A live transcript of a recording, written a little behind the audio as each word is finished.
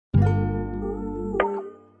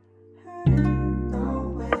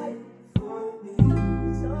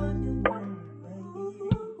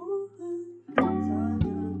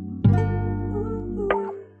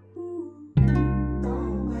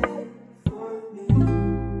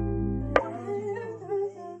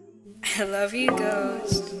I love you,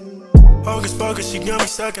 Ghost. Hocus pocus, you got me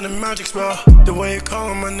stuck in a magic spell. The way you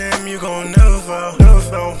call my name, you gon' never fail. Never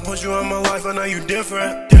fail. Put you in my life, I know you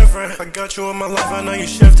different, different. I got you in my life, I know you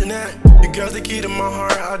shifting it. You got the key to my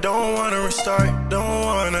heart, I don't wanna restart. Don't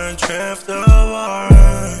wanna drift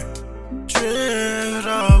apart. Drift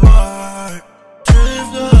apart.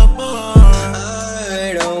 Drift apart.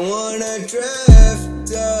 I don't wanna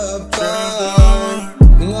drift apart.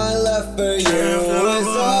 My love for you is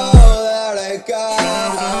all that I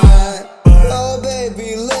got. Oh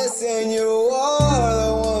baby, listen, you are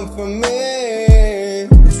the one for me.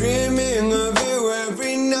 Dreaming of you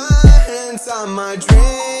every night inside my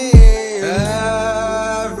dreams.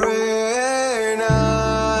 Every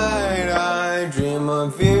night I dream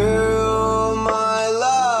of you, my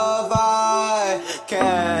love. I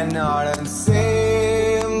cannot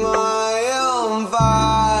unsee my own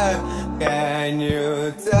vibe. Can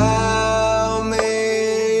you tell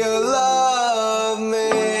me you love me?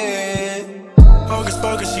 Hocus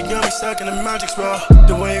pocus, you got me stuck in a magic spell.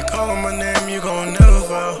 The way you call my name, you gon' never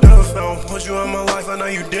fail. Never fail. Put you in my life, I know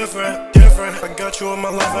you different, different. I got you in my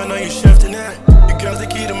life, I know you shifting it. You got the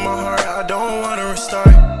key to my heart, I don't wanna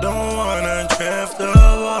restart. Don't wanna drift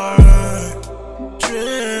apart.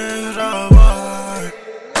 Drift